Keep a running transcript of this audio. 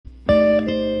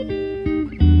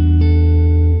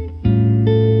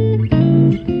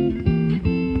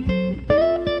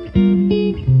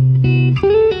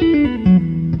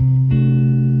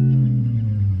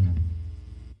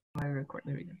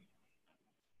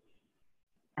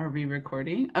Are we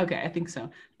recording? Okay, I think so.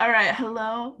 All right,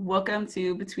 hello. Welcome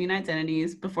to Between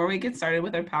Identities. Before we get started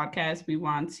with our podcast, we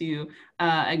want to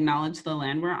acknowledge the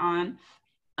land we're on.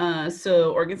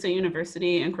 So Oregon State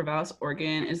University in Corvallis,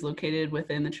 Oregon is located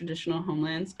within the traditional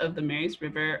homelands of the Marys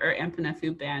River or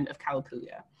Ampanefu Band of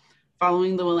Kalapuya.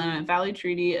 Following the Willamette Valley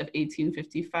Treaty of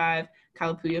 1855,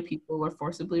 Kalapuya people were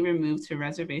forcibly removed to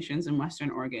reservations in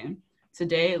Western Oregon.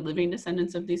 Today, living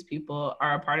descendants of these people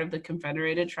are a part of the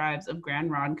Confederated Tribes of Grand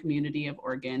Ronde Community of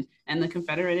Oregon and the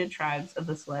Confederated Tribes of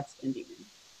the Siletz Indian.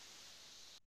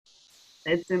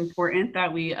 It's important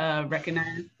that we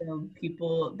recognize the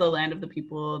people, the land of the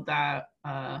people that,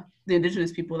 the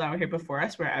indigenous people that were here before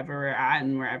us, wherever we're at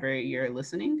and wherever you're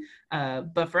listening.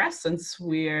 But for us, since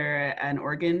we're an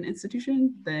Oregon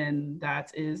institution, then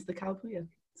that is the Kalapuya.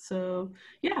 So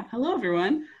yeah, hello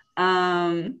everyone.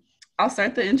 I'll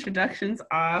start the introductions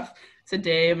off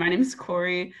today. My name is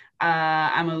Corey.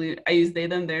 I use they,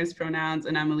 them, theirs pronouns,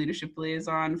 and I'm a leadership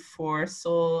liaison for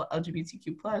Soul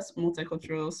LGBTQ+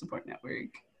 Multicultural Support Network.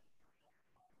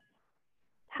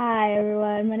 Hi,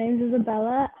 everyone. My name is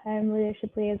Isabella. I'm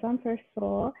leadership liaison for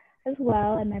Soul as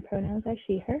well, and my pronouns are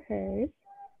she, her, hers.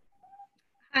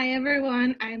 Hi,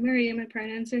 everyone. I'm Maria. My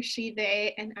pronouns are she,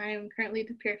 they, and I'm currently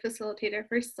the peer facilitator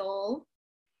for Soul.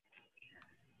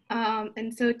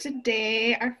 And so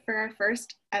today, for our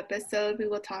first episode, we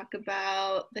will talk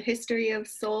about the history of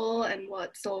Soul and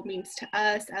what Soul means to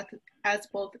us as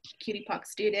both QTPOC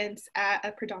students at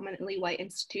a predominantly white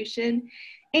institution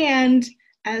and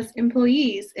as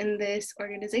employees in this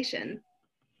organization.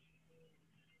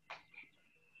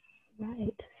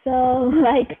 Right. So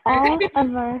like all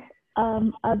of our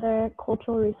other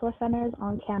cultural resource centers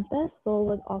on campus, Soul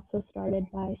was also started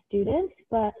by students,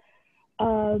 but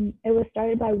it was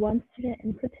started by one student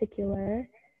in particular,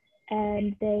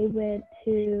 and they went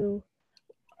to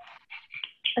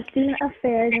a student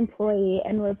affairs employee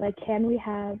and was like, can we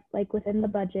have, like, within the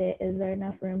budget, is there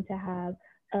enough room to have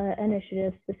an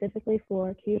initiative specifically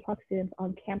for QTPOC students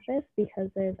on campus,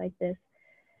 because there's like this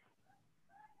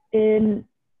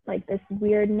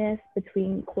weirdness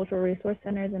between cultural resource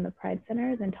centers and the Pride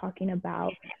centers, and talking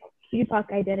about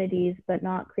QTPOC identities, but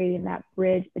not creating that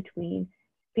bridge between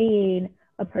being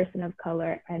a person of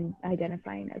color and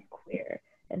identifying as queer.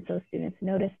 And so students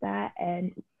noticed that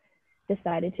and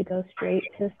decided to go straight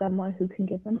to someone who can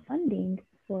give them funding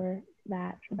for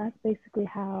that. So that's basically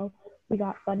how we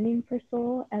got funding for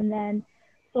Soul. And then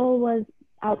Soul was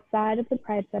outside of the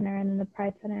Pride Center, and then the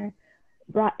Pride Center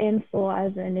brought in Soul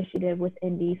as an initiative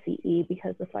within DCE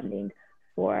because the funding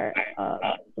for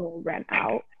Soul ran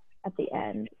out at the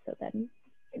end. So then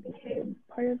it became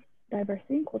part of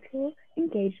diversity and cultural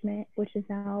engagement, which is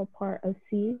now part of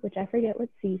C, which I forget what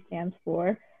C stands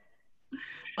for.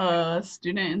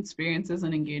 Student experiences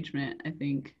and engagement, I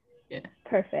think. Yeah.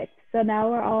 Perfect. So now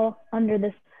we're all under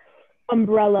this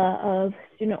umbrella of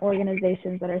student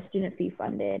organizations that are student fee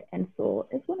funded, and Soul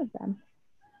is one of them.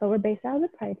 But we're based out of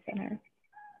the Pride Center.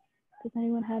 Does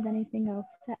anyone have anything else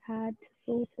to add to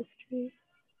Soul's history?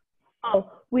 Oh,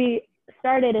 we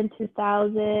started in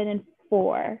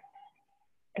 2004,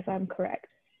 if I'm correct.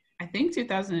 I think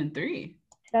 2003.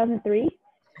 2003?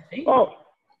 I think. Oh,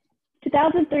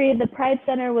 2003, the Pride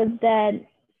Center was then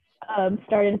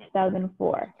started in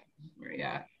 2004.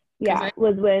 Yeah. Yeah,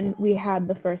 was when we had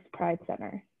the first Pride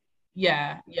Center.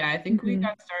 Yeah, I think we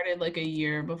got started like a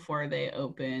year before they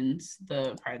opened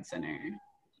the Pride Center.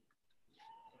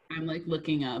 I'm like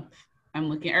looking up. I'm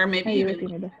looking, or maybe even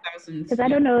 2000. Because I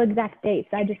don't know exact dates.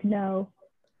 I just know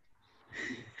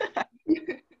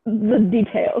the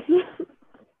details.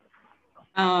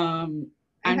 I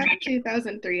have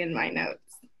 2003 in my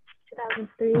notes.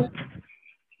 2003.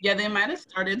 Yeah, they might have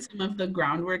started some of the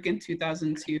groundwork in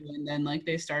 2002, and then like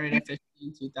they started officially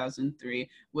in 2003,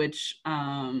 which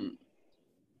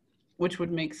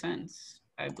would make sense,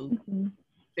 I believe,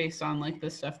 based on like the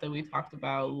stuff that we talked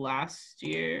about last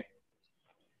year.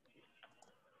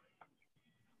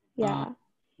 Yeah.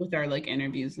 With our like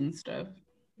interviews and stuff.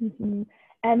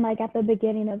 And like at the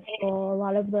beginning of Soul, a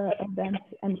lot of the events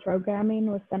and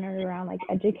programming was centered around like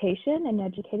education and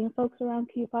educating folks around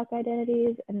QTPOC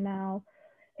identities. And now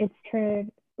it's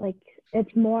turned like,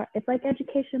 it's like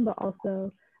education, but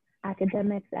also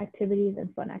academics, activities,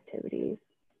 and fun activities.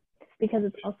 Because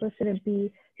it also shouldn't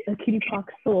be a QTPOC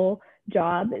Soul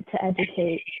job to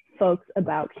educate folks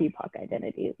about QTPOC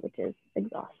identities, which is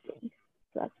exhausting.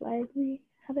 So that's why we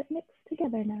have it mixed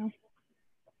together now.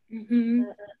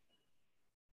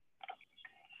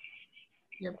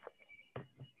 Yep.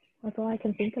 That's all I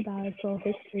can think about is Soul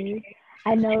history.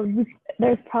 I know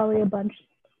there's probably a bunch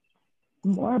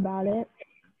more about it.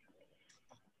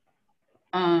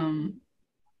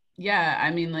 Yeah, I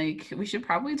mean, like, we should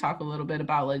probably talk a little bit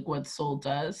about like what Soul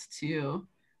does too,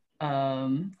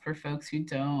 for folks who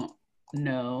don't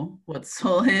know what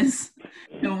Soul is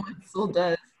and what Soul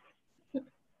does.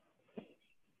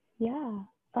 Yeah.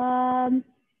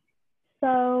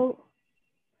 So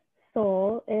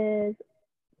Soul is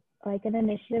like an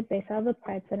initiative based out of the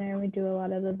Pride Center. We do a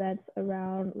lot of events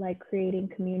around like creating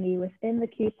community within the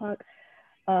QPOC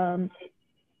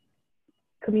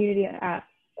community at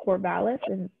Corvallis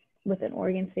and within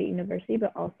Oregon State University,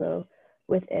 but also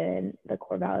within the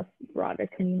Corvallis broader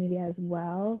community as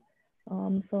well.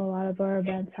 So a lot of our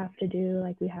events have to do,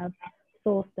 like we have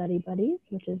Soul Study Buddies,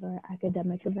 which is our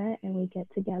academic event, and we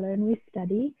get together and we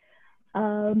study.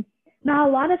 Not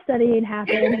a lot of studying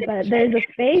happens, but there's a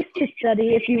space to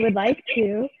study if you would like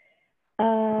to.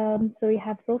 So we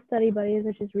have Soul Study Buddies,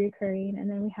 which is recurring, and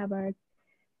then we have our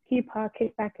QPOC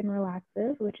Kickback and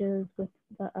Relaxes, which is with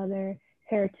the other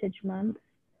Heritage Months.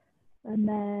 And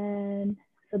then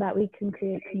so that we can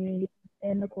create community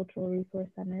in the cultural resource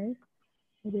centers.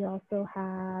 We also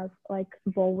have like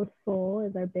Bowl with Soul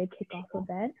is our big kickoff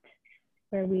event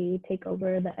where we take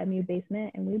over the MU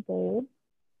basement and we bowl.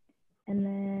 And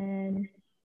then,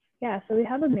 yeah, so we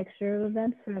have a mixture of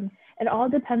events it all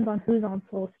depends on who's on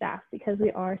Soul staff because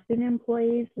we are student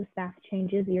employees, the staff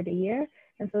changes year to year.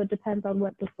 And so it depends on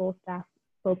what the Soul staff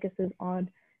focuses on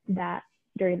that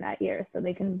during that year. So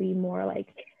they can be more like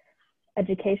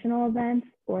educational events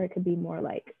or it could be more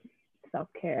like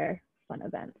self-care, fun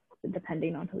events,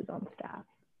 depending on who's on staff.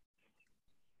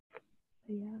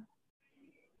 So yeah.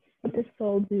 What does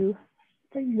Soul do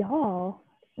for y'all?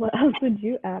 What else would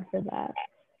you add for that?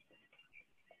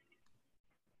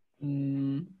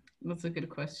 That's a good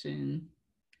question.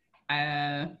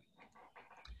 I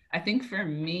think for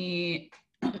me,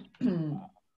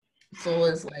 Soul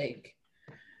is like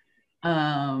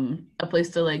a place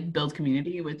to like build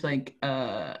community, which like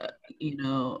you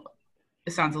know,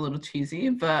 it sounds a little cheesy,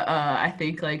 but I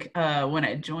think like when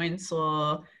I joined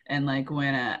Soul and like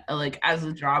when like as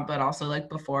a job, but also like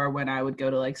before when I would go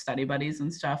to like study buddies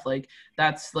and stuff, like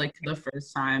that's like the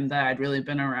first time that I'd really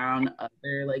been around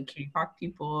other like K-pop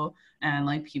people and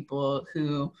like people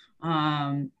who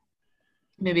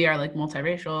maybe are like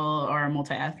multiracial or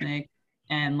multi-ethnic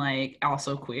and like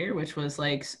also queer, which was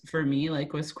like for me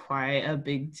like was quite a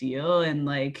big deal.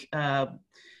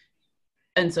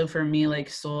 And so for me like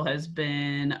Soul has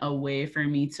been a way for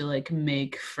me to like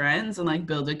make friends and like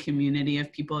build a community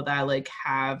of people that like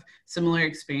have similar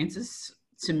experiences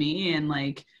to me and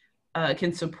like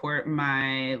can support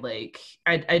my like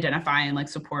identify and like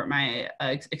support my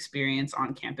experience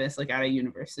on campus like at a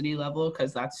university level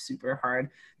because that's super hard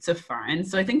to find.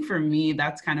 So I think for me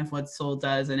that's kind of what Soul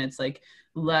does, and it's like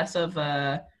less of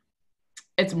a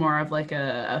it's more of like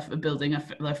a building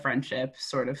a friendship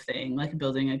sort of thing, like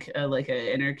building a like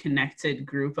a interconnected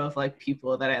group of like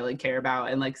people that I like care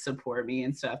about and like support me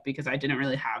and stuff, because I didn't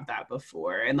really have that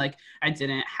before, and like I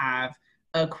didn't have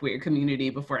a queer community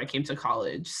before I came to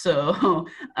college. So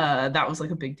that was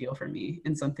like a big deal for me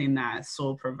and something that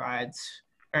Soul provides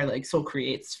or like Soul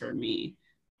creates for me.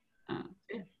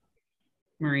 Yeah.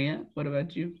 Maria, what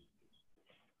about you?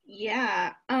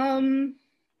 Yeah.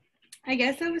 I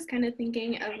guess I was kind of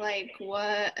thinking of like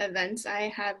what events I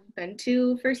have been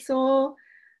to for Soul,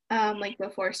 like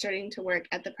before starting to work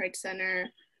at the Pride Center,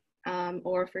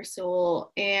 or for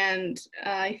Soul. And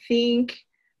I think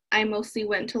I mostly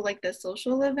went to like the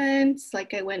social events.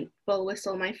 Like I went Bowl with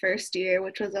Soul my first year,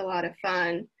 which was a lot of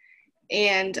fun.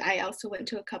 And I also went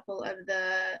to a couple of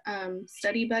the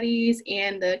study buddies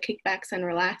and the kickbacks and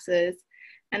relaxes.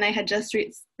 And I had just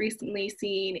recently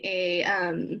seen a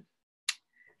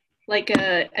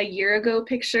year ago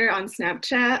picture on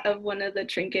Snapchat of one of the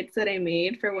trinkets that I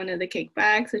made for one of the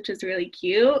kickbacks, which is really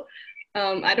cute.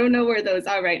 I don't know where those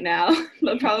are right now,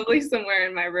 but probably somewhere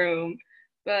in my room.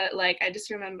 But like, I just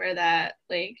remember that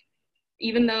like,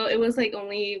 even though it was like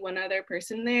only one other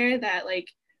person there, that like,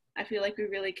 I feel like we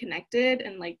really connected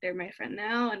and like they're my friend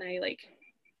now. And I like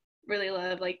really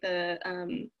love like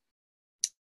I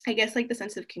guess like the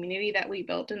sense of community that we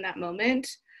built in that moment.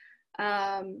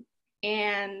 Um,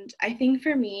 and I think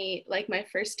for me, like my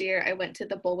first year, I went to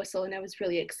the Bull Whistle and I was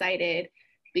really excited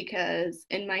because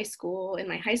in my school, in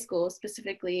my high school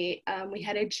specifically, we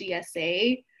had a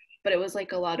GSA, but it was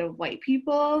like a lot of white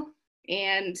people.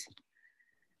 And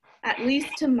at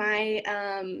least to my,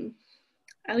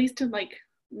 at least to like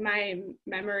my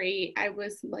memory, I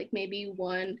was like maybe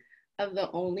one of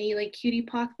the only like cutie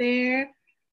poc there,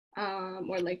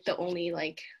 or like the only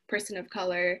like person of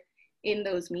color in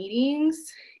those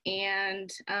meetings.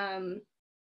 And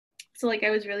so like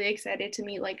I was really excited to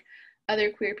meet like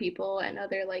other queer people and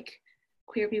other like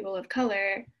queer people of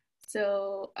color.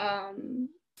 So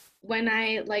when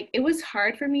it was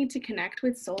hard for me to connect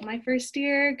with Soul my first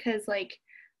year, because like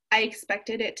I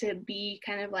expected it to be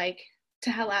kind of like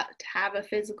to have a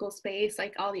physical space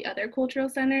like all the other cultural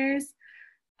centers.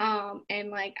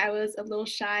 And like I was a little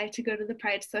shy to go to the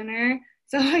Pride Center,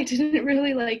 so I didn't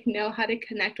really like know how to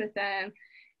connect with them,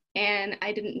 and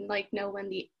I didn't like know when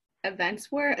the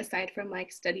events were, aside from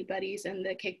like study buddies and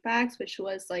the kickbacks, which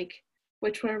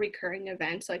were recurring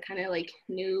events, so I kind of like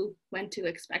knew when to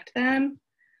expect them.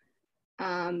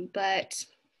 But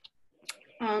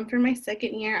for my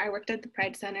second year, I worked at the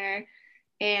Pride Center,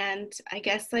 and I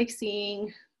guess like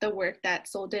seeing the work that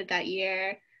Soul did that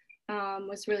year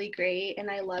was really great, and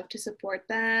I loved to support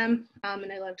them,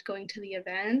 and I loved going to the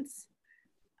events.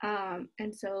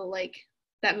 And so like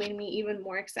that made me even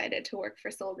more excited to work for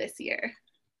Soul this year.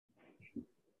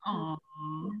 Aww.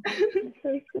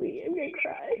 So sweet. I'm gonna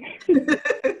cry.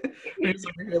 We're just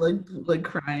over here like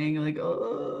crying, like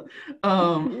oh.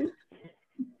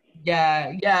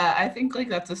 Yeah, I think like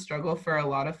that's a struggle for a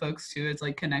lot of folks too. It's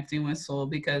like connecting with Soul,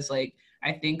 because like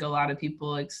I think a lot of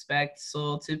people expect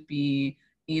Soul to be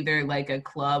either like a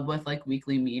club with like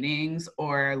weekly meetings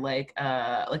or like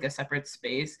a separate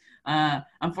space.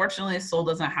 Unfortunately, Soul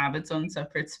doesn't have its own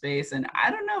separate space, and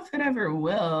I don't know if it ever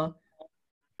will,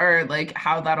 or like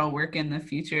how that'll work in the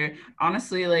future.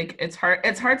 Honestly, like it's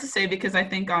hard to say, because I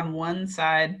think on one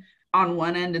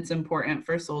end it's important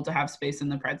for Soul to have space in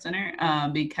the Pride Center,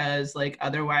 because like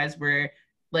otherwise we're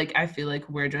like, I feel like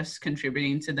we're just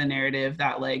contributing to the narrative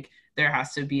that like there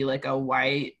has to be like a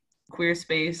white queer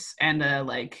space and a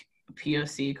like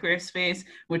POC queer space,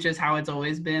 which is how it's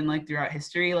always been like throughout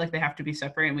history. Like they have to be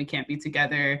separate and we can't be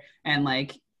together, and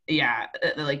like yeah,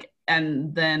 like,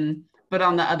 and then but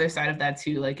on the other side of that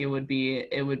too, like it would be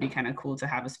kind of cool to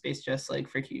have a space just like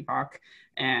for QPOC,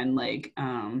 and like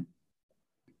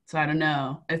so I don't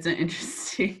know. It's an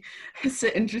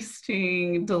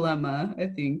interesting dilemma, I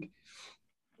think.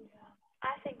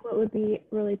 I think what would be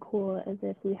really cool is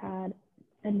if we had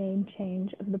a name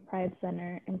change of the Pride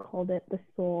Center and called it the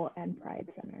Soul and Pride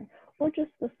Center, or just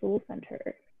the Soul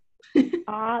Center.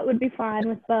 It would be fine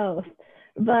with both,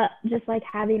 but just like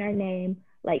having our name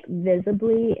like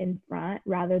visibly in front,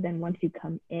 rather than once you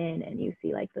come in and you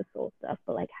see like the Soul stuff,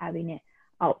 but like having it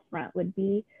out front would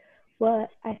be what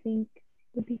I think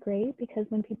would be great, because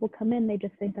when people come in, they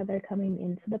just think that they're coming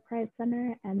into the Pride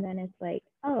Center, and then it's like,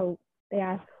 oh, they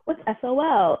ask, what's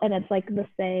SOL? And it's like the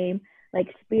same like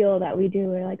spiel that we do.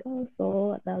 We're like, oh,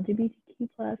 Soul, the LGBTQ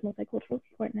plus multicultural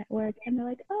support network. And they're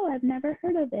like, oh, I've never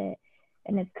heard of it.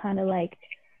 And it's kind of like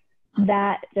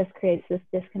that just creates this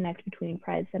disconnect between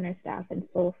Pride Center staff and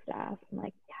Soul staff. And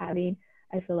like having,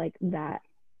 I feel like that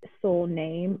Soul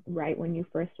name right when you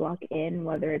first walk in,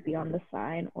 whether it be on the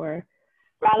sign or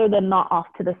rather than not off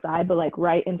to the side, but like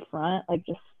right in front, like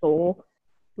just Soul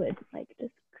would like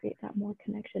just create that more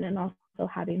connection. And also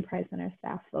having Pride Center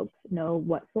staff folks know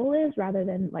what Soul is, rather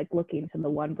than like looking to the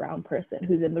one brown person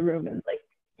who's in the room and like,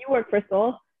 you work for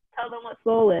Soul, tell them what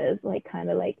Soul is, like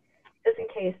kind of like just in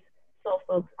case Soul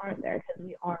folks aren't there, because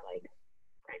we are like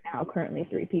right now currently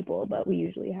 3 people, but we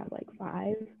usually have like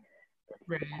 5.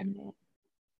 Right.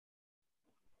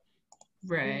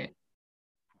 Right.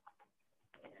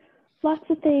 Lots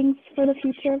of things for the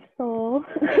future of Soul.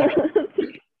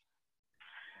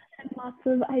 And lots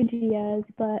of ideas,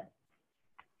 but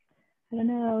I don't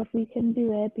know if we can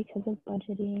do it because of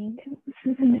budgeting.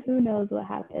 Who knows what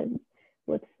happens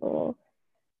with Soul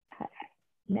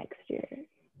next year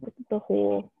with the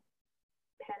whole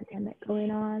pandemic going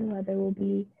on, whether we'll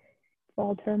be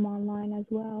fall term online as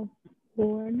well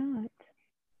or not.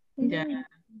 Yeah.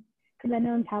 Because I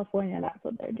know in California that's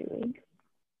what they're doing.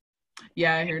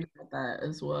 Yeah, I heard about that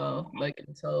as well. Like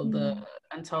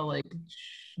until like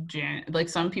like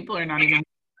some people are not even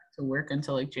back to work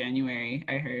until like January,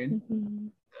 I heard. Mm-hmm.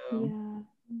 So. Yeah.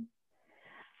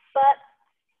 But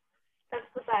that's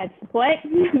besides the point.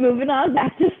 Moving on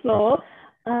back to Soul.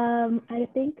 I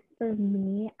think for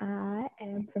me, I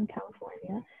am from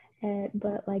California,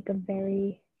 but like a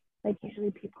very, like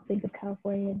usually people think of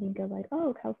California and think of like,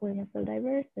 oh, California is so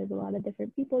diverse. There's a lot of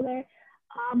different people there.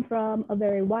 I'm from a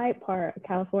very white part of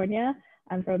California.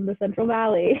 I'm from the Central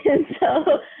Valley. And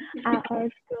so at our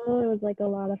school, it was like a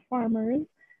lot of farmers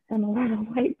and a lot of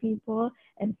white people.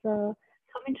 And so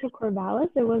coming to Corvallis,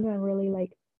 it wasn't really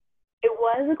like, it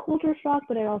was a culture shock,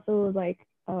 but it also was like,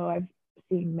 oh, I've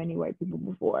seen many white people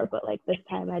before, but like this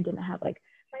time I didn't have like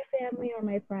my family or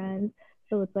my friends.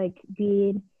 So it's like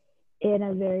being in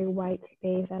a very white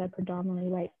space at a predominantly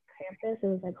white campus, it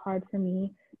was like hard for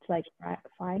me to like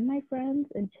find my friends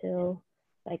until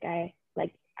like I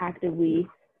like actively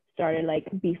started like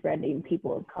befriending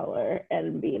people of color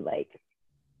and being like,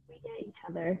 we get each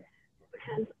other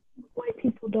because white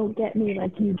people don't get me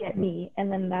like you get me.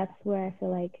 And then that's where I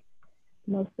feel like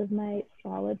most of my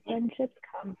solid friendships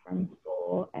come from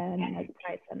Soul and like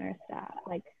Pride Center staff.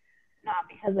 Like, not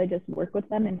because I just work with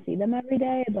them and see them every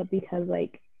day, but because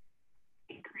like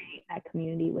we create that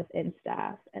community within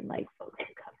staff and like folks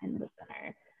who come in the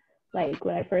center. Like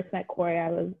when I first met Corey, I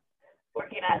was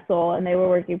working at Soul and they were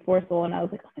working for Soul, and I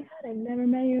was like, oh my god, I've never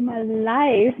met you in my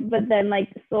life. But then like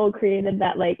Soul created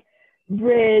that like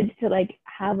bridge to like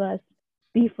have us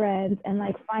be friends and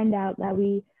like find out that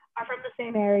we are from the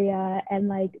same area and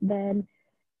like then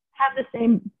have the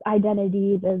same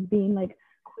identities as being like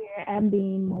queer and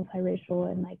being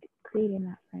multiracial and like creating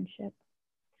that friendship.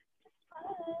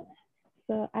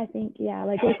 So I think, yeah,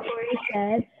 like what Corey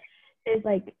said is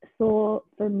like Soul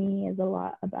for me is a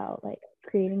lot about like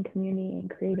creating community and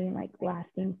creating like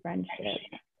lasting friendships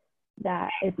that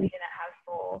if we didn't have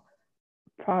Soul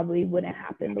probably wouldn't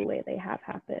happen the way they have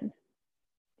happened,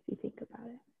 if you think about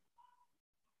it.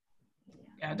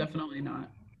 Yeah, definitely not.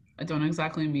 I don't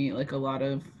exactly meet like a lot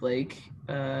of like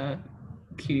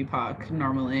cutie poc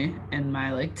normally in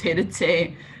my like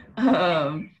day-to-day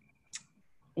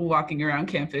walking around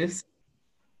campus.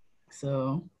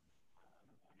 So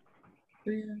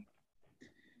yeah.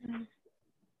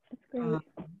 That's great.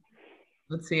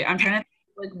 Let's see. I'm trying to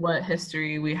think like what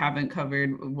history we haven't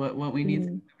covered, what we need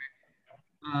to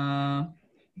cover.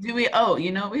 Do we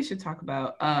you know what we should talk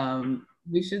about?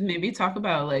 We should maybe talk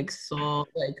about like Soul,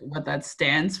 like what that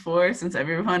stands for, since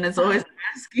everyone is always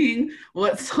asking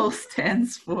what Soul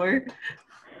stands for.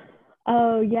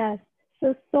 Oh, yes.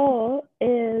 So Soul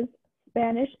is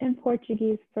Spanish and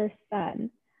Portuguese for sun.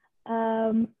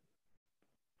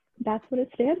 That's what it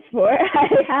stands for.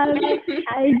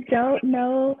 I don't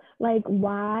know like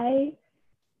why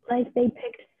like they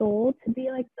picked Soul to be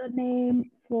like the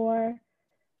name for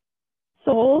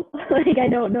Soul. Like I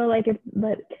don't know like if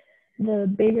the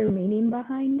bigger meaning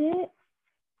behind it.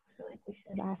 I feel like we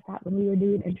should have asked that when we were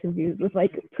doing interviews with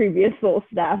like previous Soul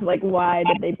staff, like why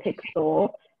did they pick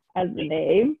Soul as the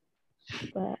name?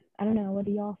 But I don't know, what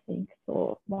do y'all think?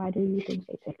 Soul, why do you think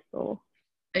they picked Soul?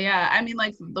 Yeah, I mean,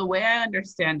 like the way I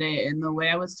understand it and the way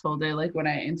I was told it, like when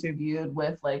I interviewed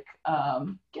with like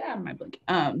get out of my blanket.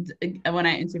 When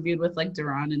I interviewed with like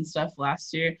Duran and stuff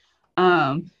last year,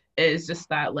 it's just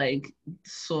that like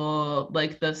Soul,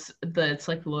 like it's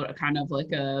like kind of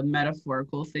like a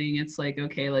metaphorical thing. It's like,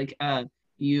 okay, like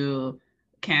you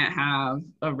can't have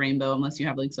a rainbow unless you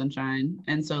have like sunshine,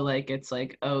 and so like it's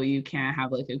like, oh, you can't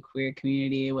have like a queer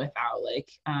community without like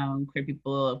queer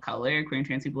people of color, queer and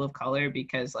trans people of color,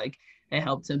 because like it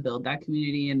helped to build that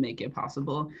community and make it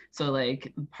possible. So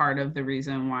like part of the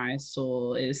reason why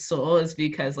Soul is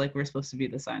because like we're supposed to be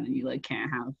the sun, and you like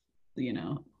can't have, you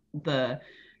know, the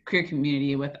queer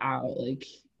community without like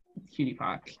cutie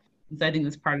poc. So I think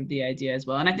that's part of the idea as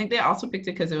well. And I think they also picked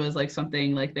it because it was like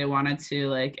something like they wanted to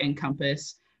like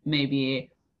encompass maybe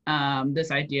this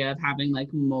idea of having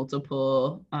like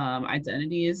multiple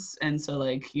identities. And so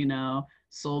like, you know,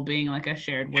 soul being like a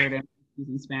shared word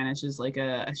in Spanish is like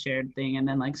a shared thing. And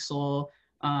then like soul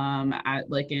at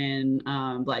like in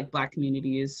like Black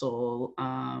communities, soul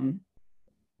in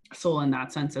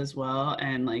that sense as well.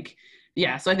 And like,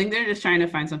 yeah, so I think they're just trying to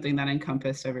find something that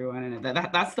encompassed everyone, and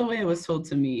that's the way it was told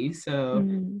to me. So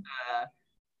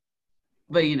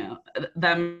but you know,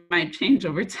 that might change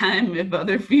over time if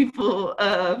other people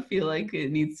feel like it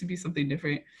needs to be something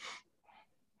different.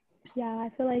 Yeah,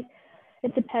 I feel like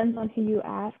it depends on who you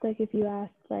ask. Like if you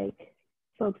ask like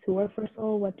folks who work for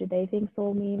Soul, what do they think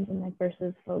Soul means, and like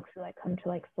versus folks who like come to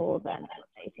like Soul events, what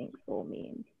they think Soul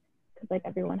means, because like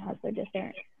everyone has their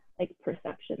different like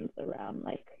perceptions around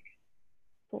like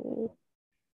Soul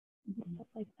and stuff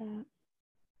like that.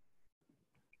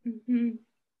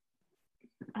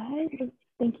 I was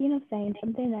thinking of saying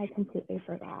something that I completely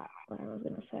forgot what I was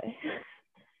gonna say.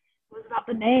 It was about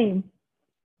the name.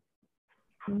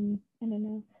 I don't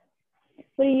know.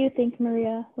 What do you think,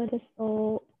 Maria? What does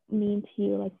soul mean to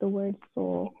you, like the word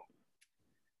soul?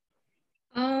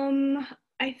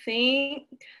 I think,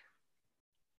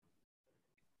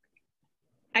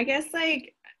 I guess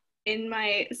like in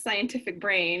my scientific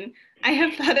brain, I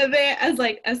have thought of it as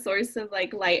like a source of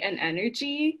like light and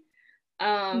energy.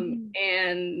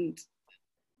 And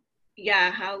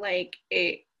yeah, how like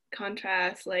it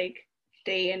contrasts like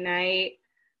day and night.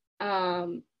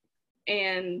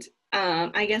 And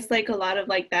I guess like a lot of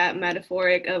like that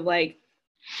metaphoric of like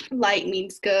light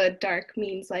means good, dark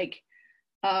means like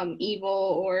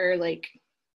evil or like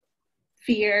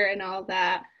fear and all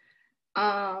that.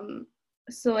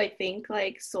 So I think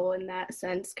like soul in that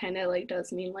sense kind of like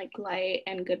does mean like light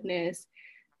and goodness,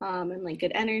 and like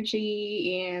good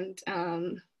energy, and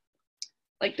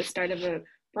like the start of a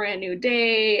brand new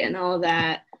day and all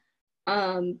that.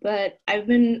 But I've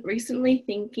been recently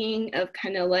thinking of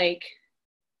kind of like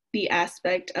the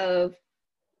aspect of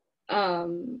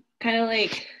kind of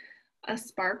like a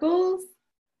sparkles,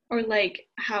 or like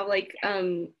how like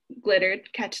glitter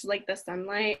catches like the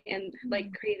sunlight and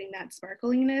like creating that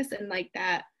sparkliness and like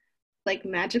that like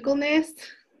magicalness.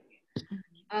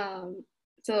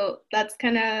 So that's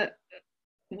kind of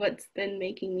what's been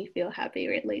making me feel happy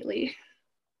right lately.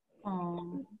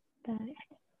 Oh.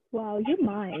 Wow, you're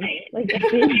mine. Like a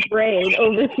big brain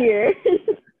over here.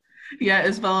 Yeah,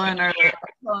 Isabella and I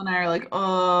are like,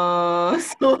 oh,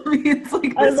 so it's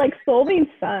like I was this. like, soul means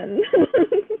sun.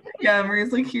 Yeah,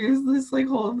 Maria's like, here's this like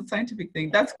whole scientific thing.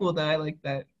 That's cool though. I like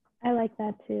that. I like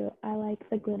that too. I like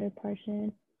the glitter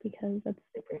portion because that's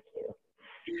super cute.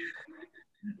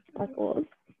 Sparkles.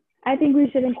 I think we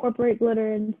should incorporate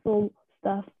glitter in soul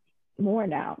stuff more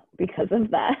now because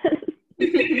of that.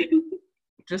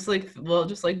 Just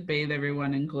like bathe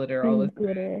everyone in glitter all the time.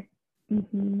 Glitter.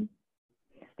 Mm-hmm.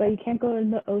 But you can't go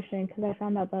in the ocean because I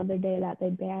found out the other day that they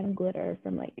banned glitter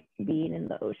from like being in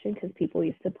the ocean because people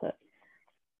used to put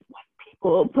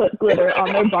glitter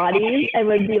on their bodies and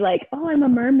would be like, oh, I'm a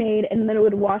mermaid, and then it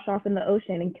would wash off in the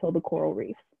ocean and kill the coral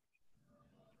reefs.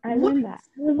 I learned that.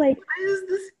 I was like, why is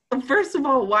this? First of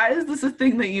all, why is this a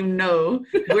thing that you know?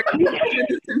 Where do you get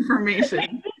this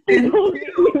information? And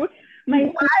two,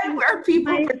 why are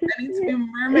people pretending to be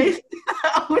mermaids in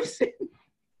the ocean?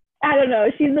 I don't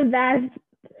know. She's a vast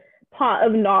pot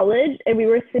of knowledge, and we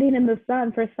were sitting in the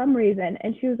sun for some reason,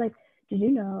 and she was like, did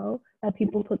you know that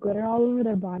people put glitter all over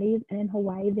their bodies, and in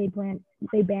Hawaii they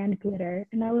banned glitter?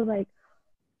 And I was like,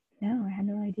 no, I had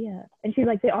no idea. And she's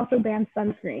like, they also banned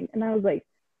sunscreen. And I was like,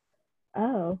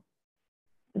 oh,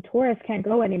 the tourists can't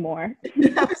go anymore.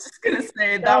 I was just gonna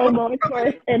say that no more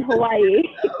tourists in Hawaii.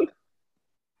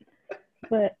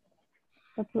 But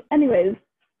anyways,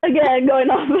 again, going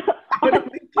off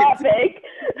topic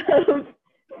of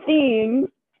themes,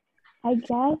 I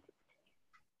guess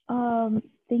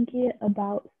thinking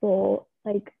about soul,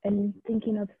 like, and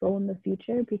thinking of soul in the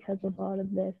future, because a lot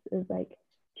of this is like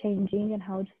changing and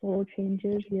how soul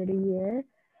changes year to year.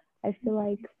 I feel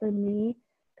like for me,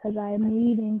 because I'm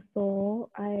leading soul,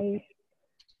 I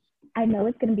know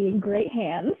it's going to be in great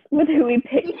hands with who we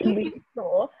pick to lead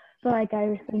soul. But like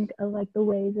I think of like the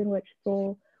ways in which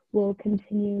soul will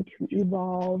continue to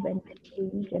evolve and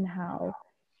change, and how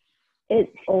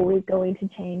it's always going to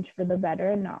change for the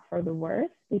better and not for the worse,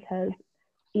 because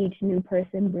each new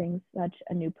person brings such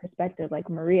a new perspective. Like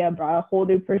Maria brought a whole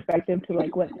new perspective to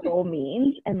like what soul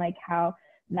means, and like how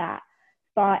that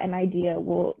thought and idea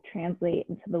will translate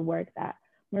into the work that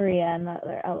Maria and the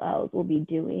other LLs will be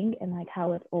doing, and like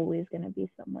how it's always going to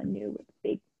be someone new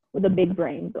with a big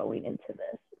brain going into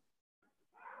this.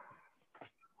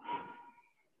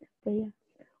 So yeah,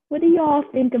 what do y'all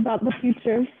think about the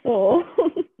future of soul?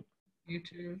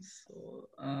 Future of soul.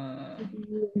 What do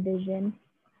you envision?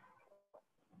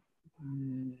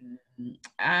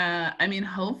 I mean,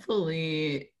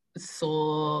 hopefully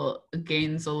soul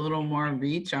gains a little more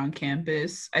reach on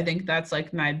campus. I think that's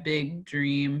like my big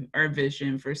dream or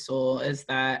vision for soul, is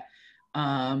that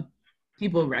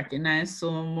people recognize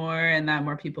soul more and that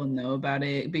more people know about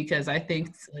it. Because I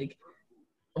think like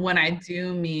when I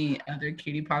do meet other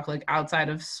cutie POC like outside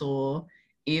of soul,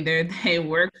 either they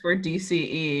work for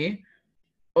DCE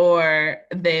or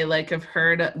they like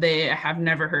they have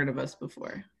never heard of us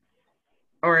before,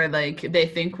 or like they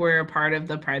think we're a part of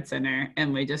the Pride Center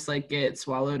and we just like get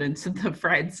swallowed into the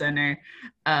Pride Center.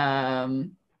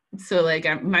 So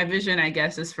like my vision, I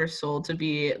guess, is for soul to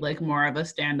be like more of a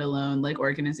standalone like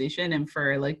organization, and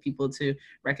for like people to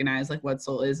recognize like what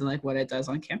soul is and like what it does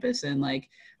on campus. And like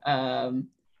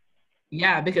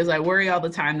yeah, because I worry all the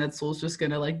time that soul's just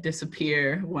gonna like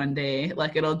disappear one day.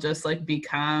 Like it'll just like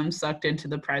become sucked into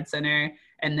the Pride Center,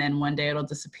 and then one day it'll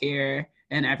disappear,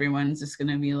 and everyone's just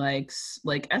gonna be like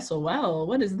SOL,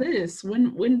 what is this?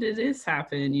 When did this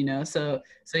happen? You know? So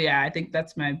yeah, I think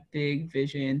that's my big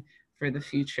vision for the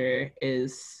future,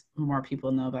 is more people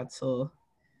know about soul.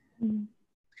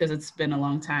 Because it's been a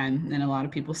long time and a lot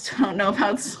of people still don't know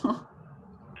about soul.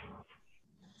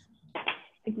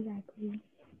 Exactly.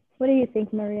 What do you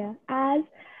think, Maria? As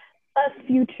a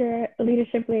future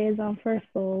leadership liaison for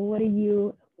soul, what do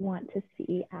you want to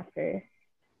see after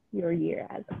your year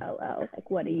as LL?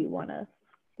 Like, what do you want to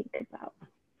think about?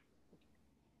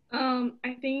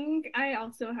 I think I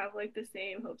also have like the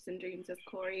same hopes and dreams as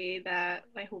Corey, that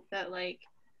I hope that like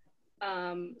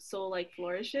Seoul like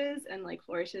flourishes and like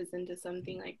flourishes into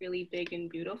something like really big and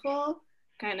beautiful,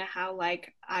 kind of how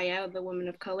like Aya, the Women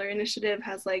of Color initiative,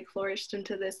 has like flourished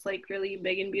into this like really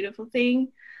big and beautiful thing.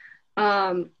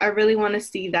 I really want to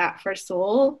see that for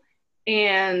Seoul.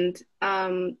 And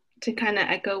to kind of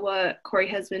echo what Corey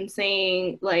has been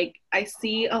saying, like I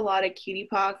see a lot of cutie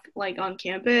POC like on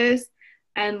campus,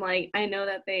 and like I know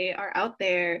that they are out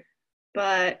there,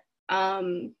 but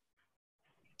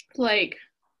like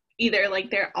either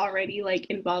like they're already like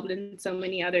involved in so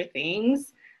many other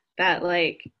things that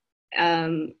like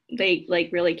they like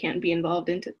really can't be involved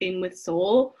in with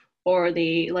Seoul, or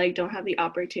they like don't have the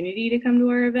opportunity to come to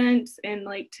our events and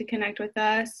like to connect with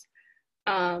us,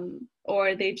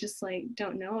 or they just like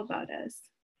don't know about us.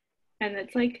 And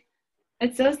it's like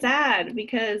it's so sad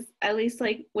because at least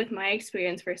like with my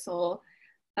experience for Seoul,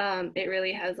 it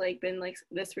really has like been like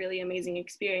this really amazing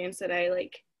experience that I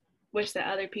like wish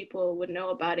that other people would know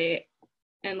about it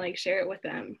and like share it with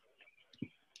them.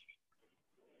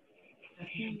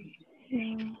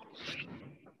 Yeah,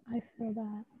 I feel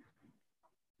that.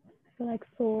 I feel like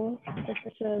Seoul is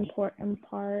such an important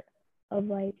part of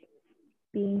like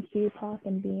being QPOC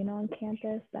and being on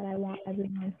campus that I want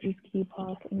everyone who's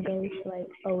QPOC and goes to like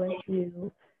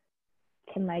OSU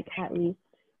can like at least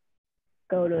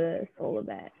go to a Seoul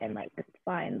event and like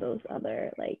find those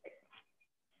other like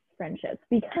friendships.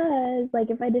 Because like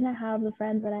if I didn't have the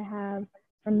friends that I have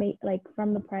from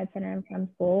the Pride Center and from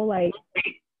Seoul, like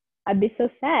I'd be so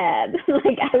sad.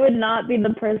 Like I would not be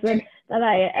the person that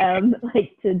I am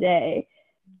like today.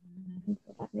 And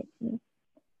so that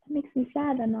makes me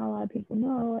sad that not a lot of people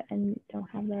know and don't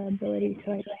have the ability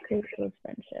to like create those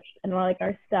friendships and like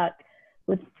are stuck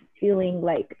with feeling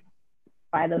like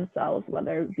by themselves,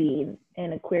 whether being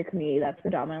in a queer community that's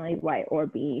predominantly white or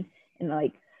being in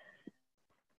like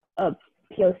a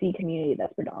POC community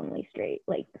that's predominantly straight,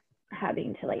 like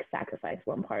having to like sacrifice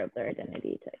one part of their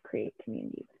identity to create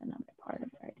community with another part of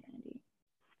their identity.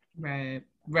 Right.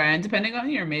 And depending on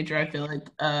your major, I feel like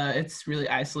it's really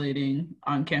isolating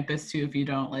on campus too if you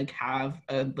don't like have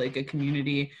a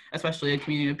community, especially a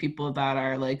community of people that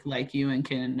are like you and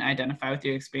can identify with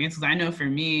your experience. Because I know for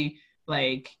me,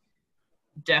 like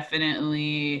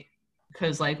definitely,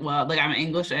 because like I'm an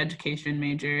English education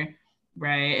major,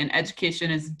 right? And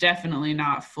education is definitely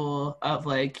not full of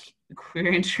like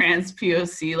queer and trans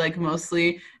POC, like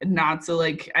mostly not to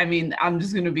like, I mean, I'm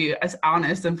just gonna be as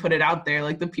honest and put it out there.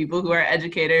 Like the people who are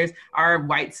educators are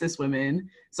white cis women.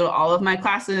 So all of my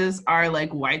classes are like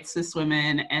white cis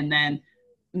women, and then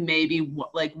maybe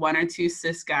like one or two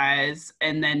cis guys,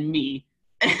 and then me.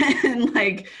 And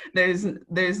like there's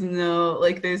no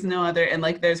other, and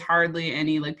like there's hardly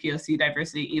any like POC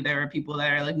diversity either, or people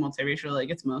that are like multiracial.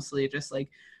 Like it's mostly just like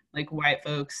white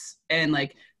folks, and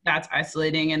like that's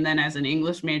isolating. And then as an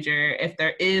English major, if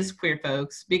there is queer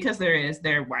folks, because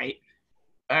they're white,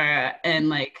 and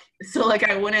like so like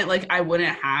I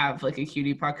wouldn't have like a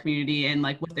cutie POC community and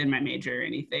like within my major or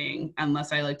anything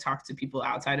unless I like talk to people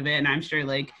outside of it. And I'm sure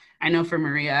like I know for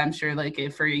Maria, I'm sure like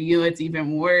for you it's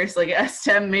even worse, like a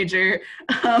STEM major.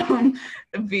 So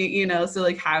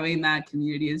like having that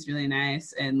community is really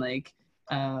nice, and like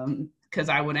because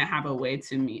I wouldn't have a way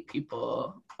to meet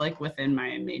people like within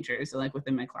my majors or like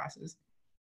within my classes.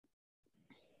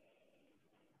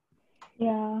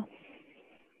 Yeah.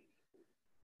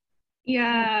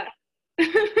 Yeah.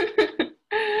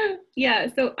 Yeah,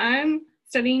 so I'm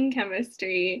studying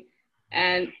chemistry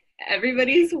and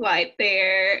everybody's white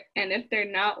there, and if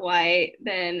they're not white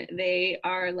then they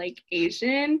are like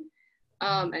Asian,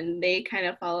 and they kind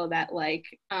of follow that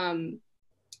like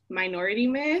minority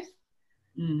myth.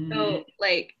 Mm-hmm. So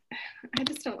like I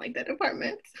just don't like that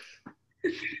department.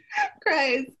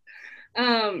 Cries.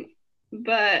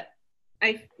 But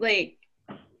I like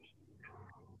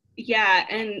yeah,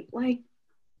 and like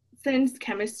since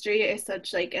chemistry is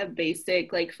such like a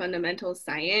basic like fundamental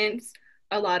science,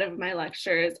 a lot of my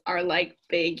lectures are like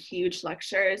big huge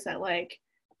lectures that like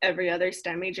every other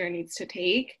STEM major needs to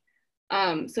take.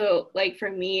 So like for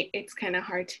me it's kind of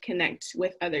hard to connect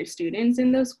with other students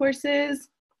in those courses,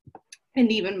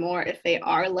 and even more if they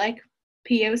are like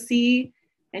POC,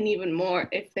 and even more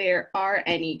if there are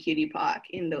any cutie POC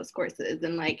in those courses,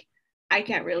 and like I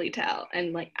can't really tell,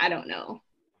 and like I don't know.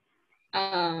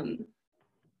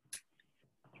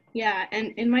 Yeah,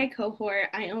 and in my cohort,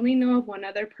 I only know of one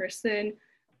other person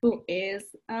who is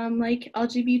like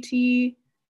LGBT,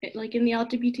 like in the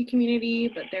LGBT community,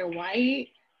 but they're white,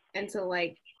 and so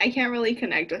like I can't really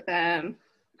connect with them.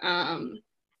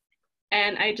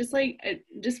 And I just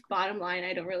just bottom line,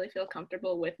 I don't really feel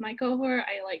comfortable with my cohort.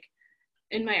 I like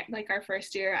in my like our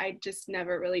first year, I just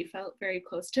never really felt very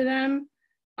close to them.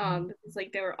 because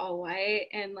like they were all white,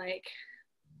 and like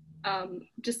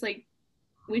just like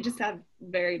we just have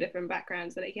very different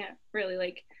backgrounds that I can't really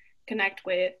like connect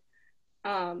with.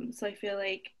 So I feel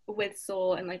like with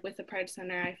Soul and like with the Pride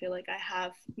Center, I feel like I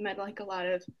have met like a lot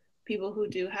of people who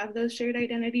do have those shared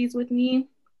identities with me,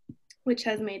 which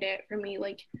has made it for me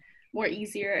like more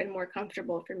easier and more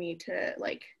comfortable for me to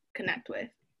like connect with,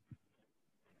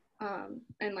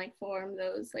 and like form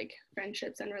those like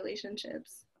friendships and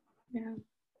relationships. Yeah.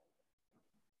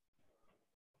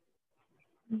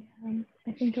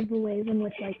 I think of the ways in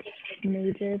which like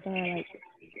majors are like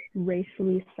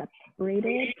racially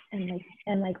separated and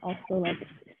also like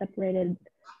separated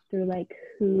through like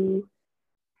who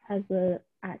has the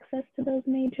access to those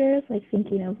majors, like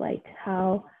thinking of like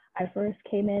how I first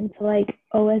came into like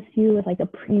OSU with like a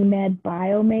pre-med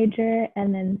bio major,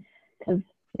 and then because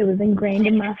it was ingrained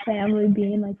in my family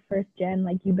being like first gen,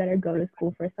 like you better go to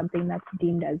school for something that's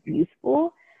deemed as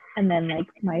useful. And then like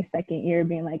my second year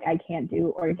being like, I can't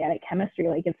do organic chemistry,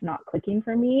 like it's not clicking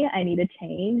for me, I need a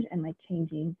change, and like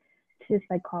changing to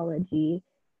psychology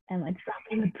and like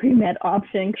dropping the pre-med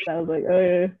option because I was like,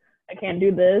 oh, I can't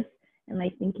do this. And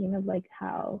like thinking of like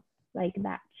how like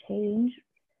that change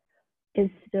is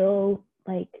still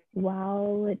like,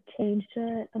 while it changed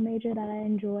to a major that I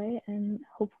enjoy and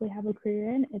hopefully have a career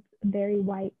in, it's very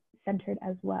white centered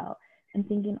as well. And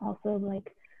thinking also of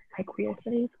like my queer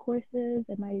studies courses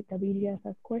and my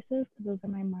WGSS courses, because those are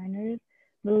my minors,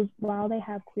 those, while they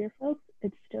have queer folks,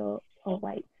 it's still a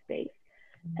white space.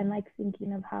 And like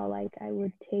thinking of how like I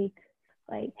would take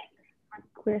like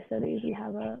queer studies, we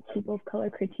have a people of color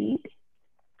critique,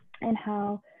 and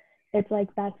how it's like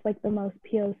that's like the most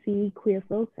POC queer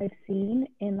folks I've seen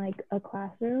in like a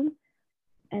classroom,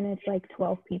 and it's like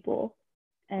 12 people.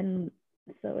 And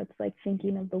so it's like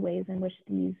thinking of the ways in which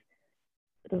the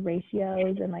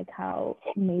ratios and like how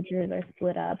majors are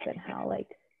split up and how like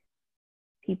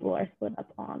people are split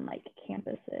up on like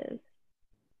campuses.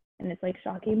 And it's like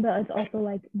shocking, but it's also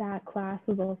like that class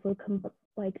was also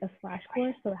like a slash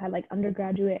course, so it had like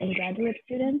undergraduate and graduate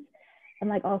students, and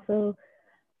like also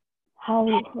how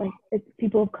like it's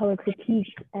people of color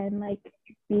critiques and like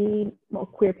being, well,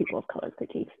 queer people of color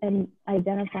critiques, and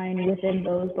identifying within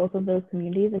both of those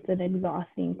communities. It's an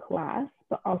exhausting class,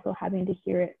 but also having to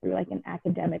hear it through like an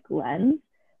academic lens,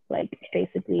 like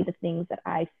basically the things that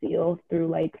I feel through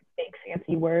like big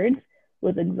fancy words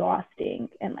was exhausting.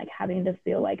 And like having to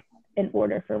feel like in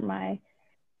order for my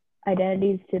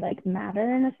identities to like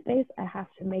matter in a space, I have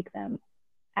to make them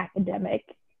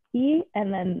academic-y,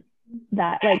 and then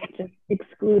that like just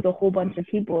excludes a whole bunch of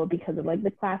people because of like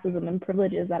the classism and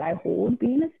privileges that I hold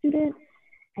being a student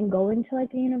and going to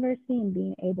like a university and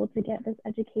being able to get this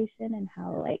education, and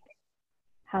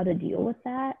how to deal with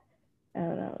that. I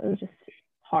don't know, it was just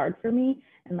hard for me.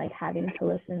 And like having to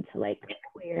listen to like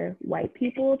queer white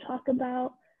people talk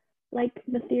about like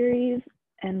the theories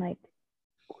and like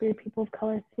queer people of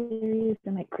color theories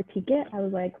and like critique it, I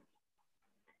was like,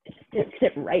 it just didn't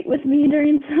sit right with me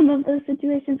during some of those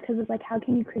situations, because it's like, how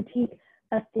can you critique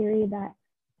a theory that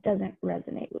doesn't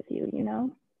resonate with you, you know?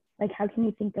 Like, how can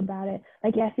you think about it?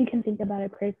 Like, yes, you can think about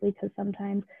it critically because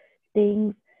sometimes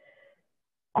things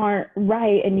aren't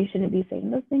right and you shouldn't be saying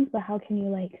those things, but how can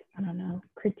you like, I don't know,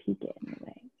 critique it in a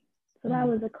way? So that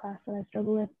was a class that I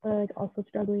struggled with, but like also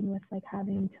struggling with like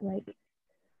having to like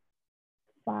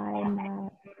find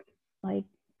that like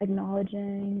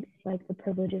acknowledging like the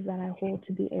privileges that I hold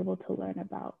to be able to learn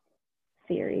about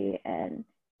theory and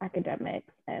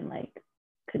academics and like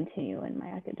continue in my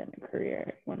academic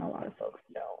career when a lot of folks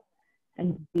don't,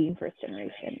 and being first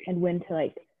generation, and when to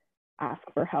like ask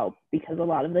for help, because a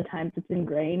lot of the times it's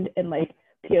ingrained in like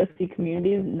POC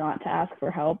communities not to ask for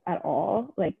help at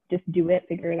all, like just do it,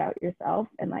 figure it out yourself,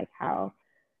 and like how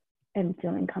and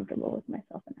feeling comfortable with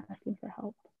myself and asking for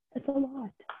help. It's a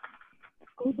lot. It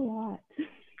goes a lot.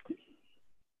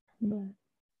 But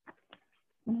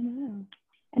I don't know.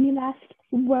 Any last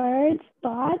words,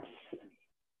 thoughts,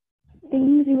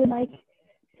 things you would like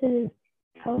to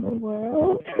tell the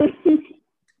world?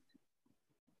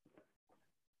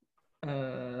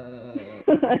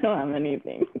 I don't have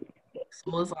anything.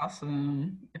 Soul is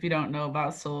awesome. If you don't know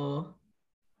about Soul,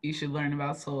 you should learn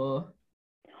about Soul.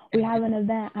 We have an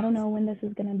event. I don't know when this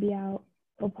is going to be out.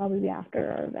 It'll probably be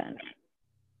after our event.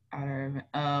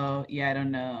 Oh, yeah, I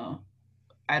don't know.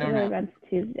 Our event's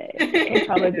Tuesday. It'll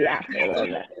probably be after the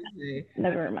event.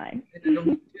 Never mind.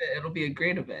 It'll be a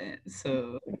great event.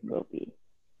 So it will be.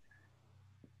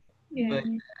 Yeah. But,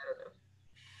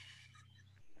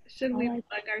 should we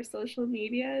plug our social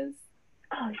medias?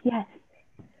 Oh, yes.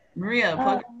 Maria,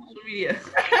 plug social media.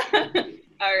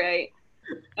 All right.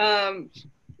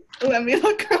 Let me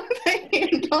look up the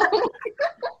handle.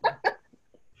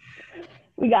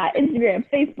 We got Instagram,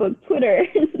 Facebook, Twitter.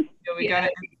 Yeah, we got an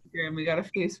Instagram, we got a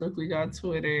Facebook, we got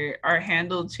Twitter. Our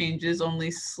handle changes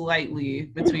only slightly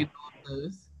between all of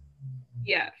those.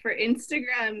 Yeah, for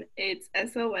Instagram, it's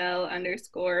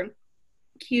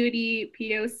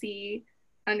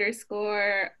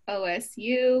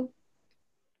SOL_cutie_POC_OSU.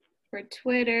 For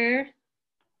Twitter,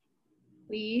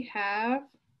 we have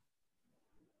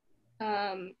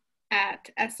at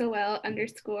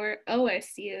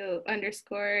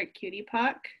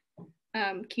SOL_OSU_cutiepoc,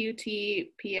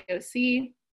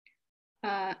 QTPOC.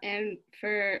 And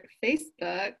for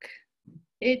Facebook,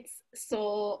 it's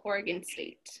Seoul, Oregon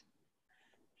State.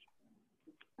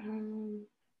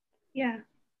 Yeah.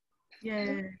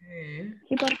 Yay.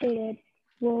 Keep updated.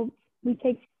 Well, we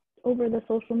take over the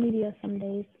social media some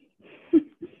days.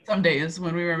 Some days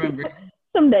when we remember.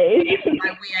 Some days.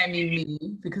 By we, I mean me,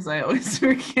 because I always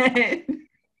forget.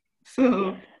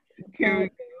 So here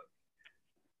we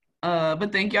go.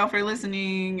 But thank y'all for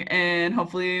listening, and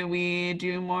hopefully we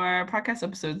do more podcast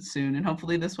episodes soon, and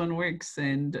hopefully this one works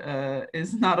and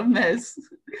is not a mess.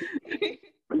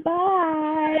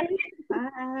 Bye.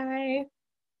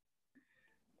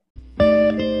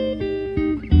 Bye.